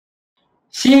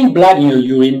Seeing blood in your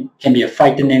urine can be a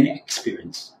frightening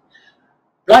experience.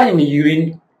 Blood in the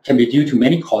urine can be due to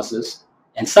many causes,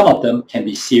 and some of them can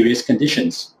be serious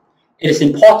conditions. It is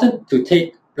important to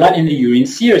take blood in the urine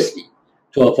seriously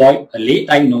to avoid a late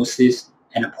diagnosis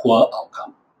and a poor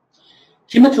outcome.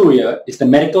 Hematuria is the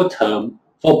medical term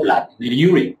for blood in the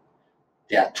urine.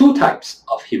 There are two types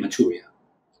of hematuria.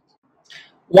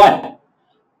 1.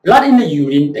 Blood in the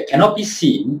urine that cannot be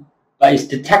seen but is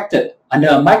detected under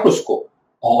a microscope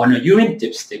or on a urine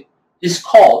dipstick is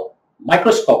called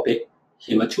microscopic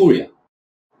hematuria.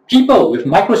 People with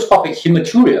microscopic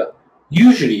hematuria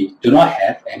usually do not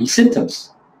have any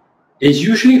symptoms. It is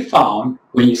usually found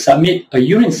when you submit a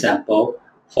urine sample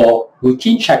for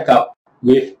routine checkup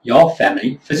with your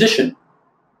family physician.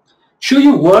 Should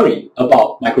you worry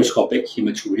about microscopic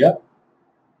hematuria?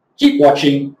 Keep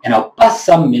watching and I'll bust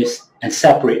some myths and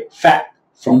separate fact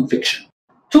from fiction.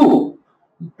 2.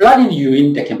 Blood in the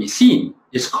urine that can be seen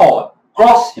is called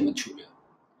gross hematuria.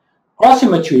 Gross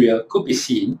hematuria could be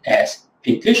seen as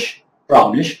pinkish,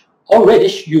 brownish, or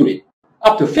reddish urine.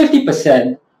 Up to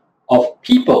 50% of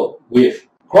people with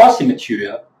gross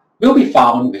hematuria will be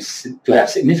found to have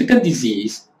significant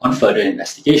disease on further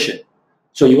investigation.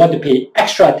 So you want to pay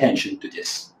extra attention to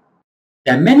this.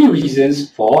 There are many reasons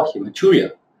for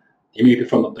hematuria. They may be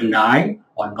from a benign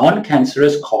or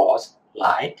non-cancerous cause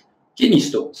like kidney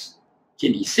stones,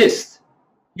 kidney cyst,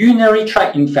 urinary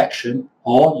tract infection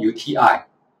or UTI,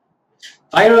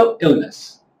 viral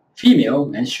illness, female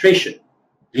menstruation,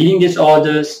 bleeding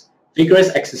disorders,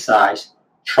 vigorous exercise,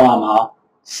 trauma,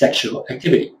 sexual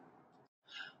activity.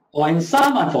 Or in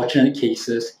some unfortunate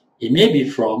cases, it may be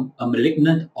from a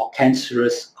malignant or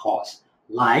cancerous cause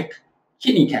like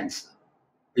kidney cancer,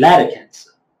 bladder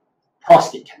cancer,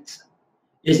 prostate cancer.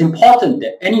 It is important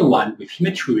that anyone with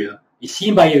hematuria be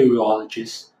seen by a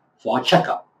urologist for a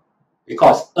checkup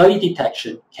because early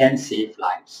detection can save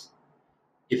lives.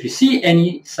 If you see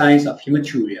any signs of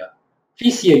hematuria,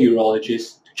 please see a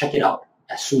urologist to check it out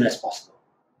as soon as possible.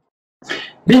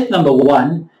 Myth number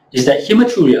 1 is that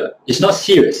hematuria is not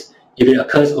serious if it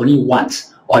occurs only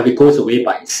once or if it goes away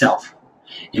by itself.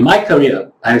 In my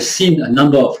career, I have seen a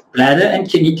number of bladder and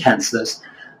kidney cancers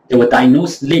that were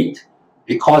diagnosed late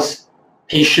because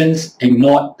patients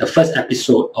ignored the first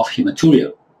episode of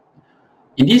hematuria.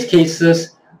 In these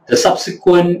cases, the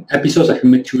subsequent episodes of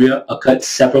hematuria occurred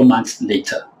several months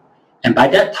later, and by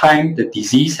that time the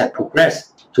disease had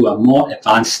progressed to a more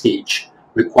advanced stage,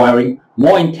 requiring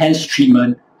more intense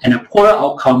treatment and a poorer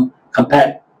outcome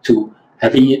compared to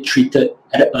having it treated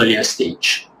at an earlier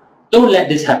stage. Don't let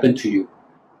this happen to you.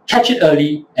 Catch it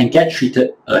early and get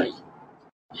treated early.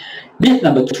 Myth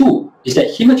number 2 is that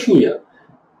hematuria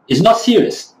is not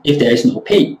serious if there is no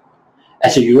pain.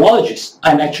 As a urologist,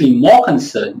 I am actually more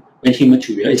concerned when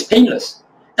hematuria is painless.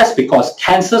 That's because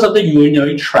cancers of the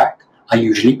urinary tract are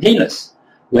usually painless,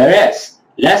 whereas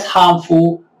less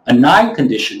harmful, benign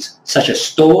conditions such as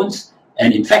stones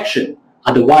and infection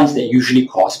are the ones that usually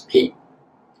cause pain.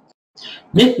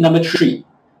 Myth number 3.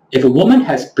 If a woman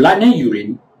has blood in her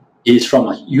urine, it is from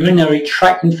a urinary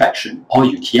tract infection or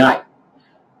UTI.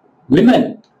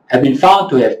 Women have been found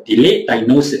to have delayed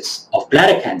diagnosis of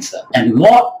bladder cancer and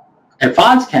more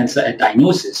advanced cancer at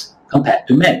diagnosis compared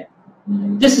to men.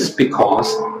 This is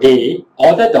because they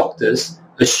or their doctors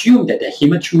assumed that their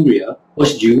hematuria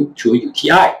was due to a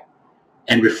UTI,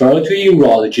 and referral to a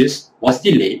urologist was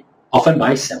delayed, often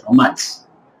by several months.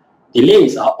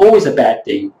 Delays are always a bad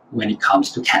thing when it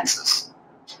comes to cancers.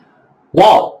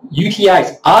 While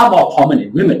UTIs are more common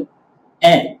in women,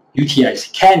 and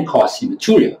UTIs can cause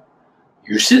hematuria,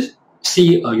 you should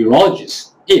see a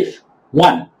urologist if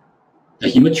 1. The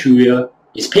hematuria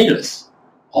is painless,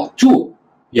 or 2.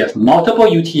 You have multiple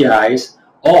UTIs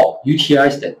or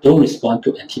UTIs that don't respond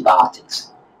to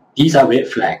antibiotics. These are red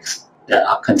flags that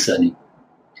are concerning.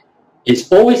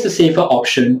 It's always the safer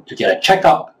option to get a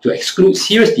checkup to exclude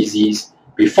serious disease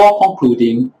before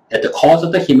concluding that the cause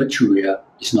of the hematuria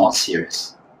is not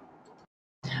serious.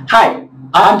 Hi,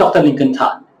 I'm Dr. Lincoln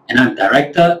Tan, and I'm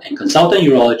Director and Consultant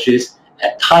Urologist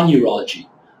at Tan Urology,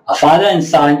 a father and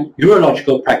son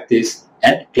urological practice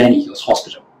at Gleneagles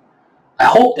Hospital. I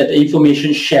hope that the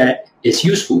information shared is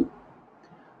useful.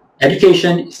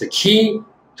 Education is the key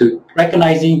to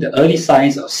recognizing the early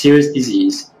signs of serious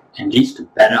disease and leads to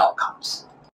better outcomes.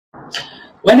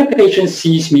 When a patient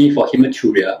sees me for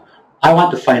hematuria, I want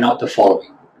to find out the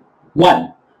following.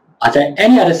 1. Are there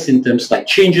any other symptoms like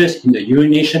changes in the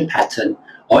urination pattern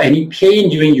or any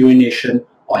pain during urination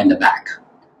or in the back?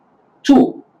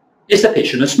 2. Is the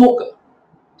patient a smoker?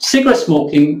 Cigarette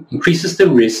smoking increases the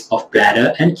risk of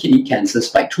bladder and kidney cancers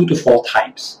by 2 to 4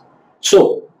 times.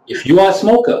 So, if you are a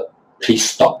smoker, please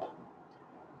stop.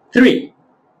 3.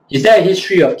 Is there a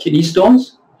history of kidney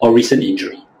stones or recent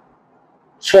injury?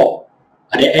 4.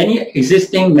 Are there any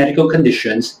existing medical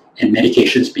conditions and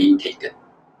medications being taken?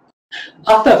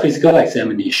 After a physical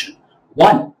examination,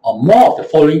 one or more of the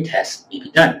following tests may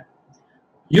be done.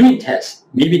 Urine tests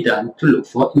may be done to look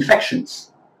for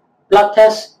infections. Blood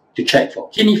tests to check for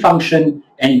kidney function,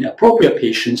 and in appropriate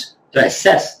patients to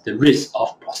assess the risk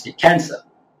of prostate cancer.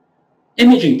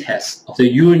 Imaging tests of the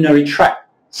urinary tract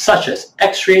such as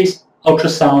X-rays,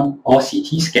 ultrasound, or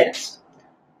CT scans.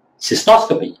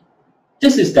 Cystoscopy.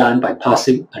 This is done by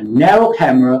passing a narrow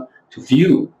camera to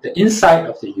view the inside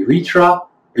of the urethra,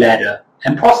 bladder,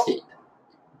 and prostate.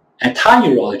 At Thai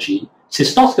Urology,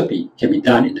 cystoscopy can be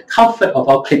done in the comfort of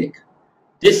our clinic.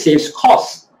 This saves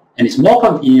costs and is more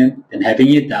convenient than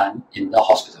having it done in the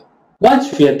hospital.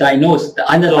 Once we have diagnosed the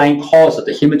underlying cause of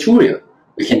the hematuria,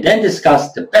 we can then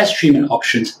discuss the best treatment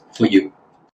options for you.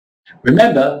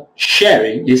 Remember,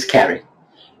 sharing is caring.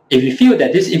 If you feel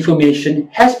that this information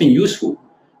has been useful,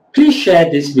 please share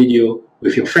this video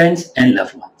with your friends and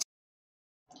loved ones.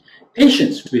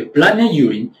 Patients with blood in the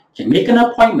urine can make an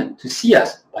appointment to see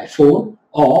us by phone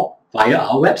or via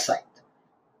our website.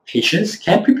 Patients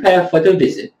can prepare for the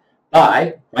visit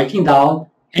by writing down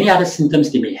any other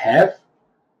symptoms they may have,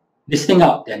 listing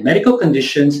out their medical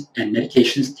conditions and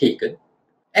medications taken,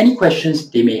 any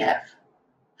questions they may have.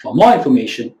 For more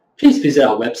information, please visit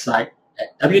our website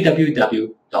at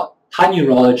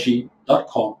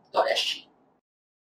www.thainurology.com.sg.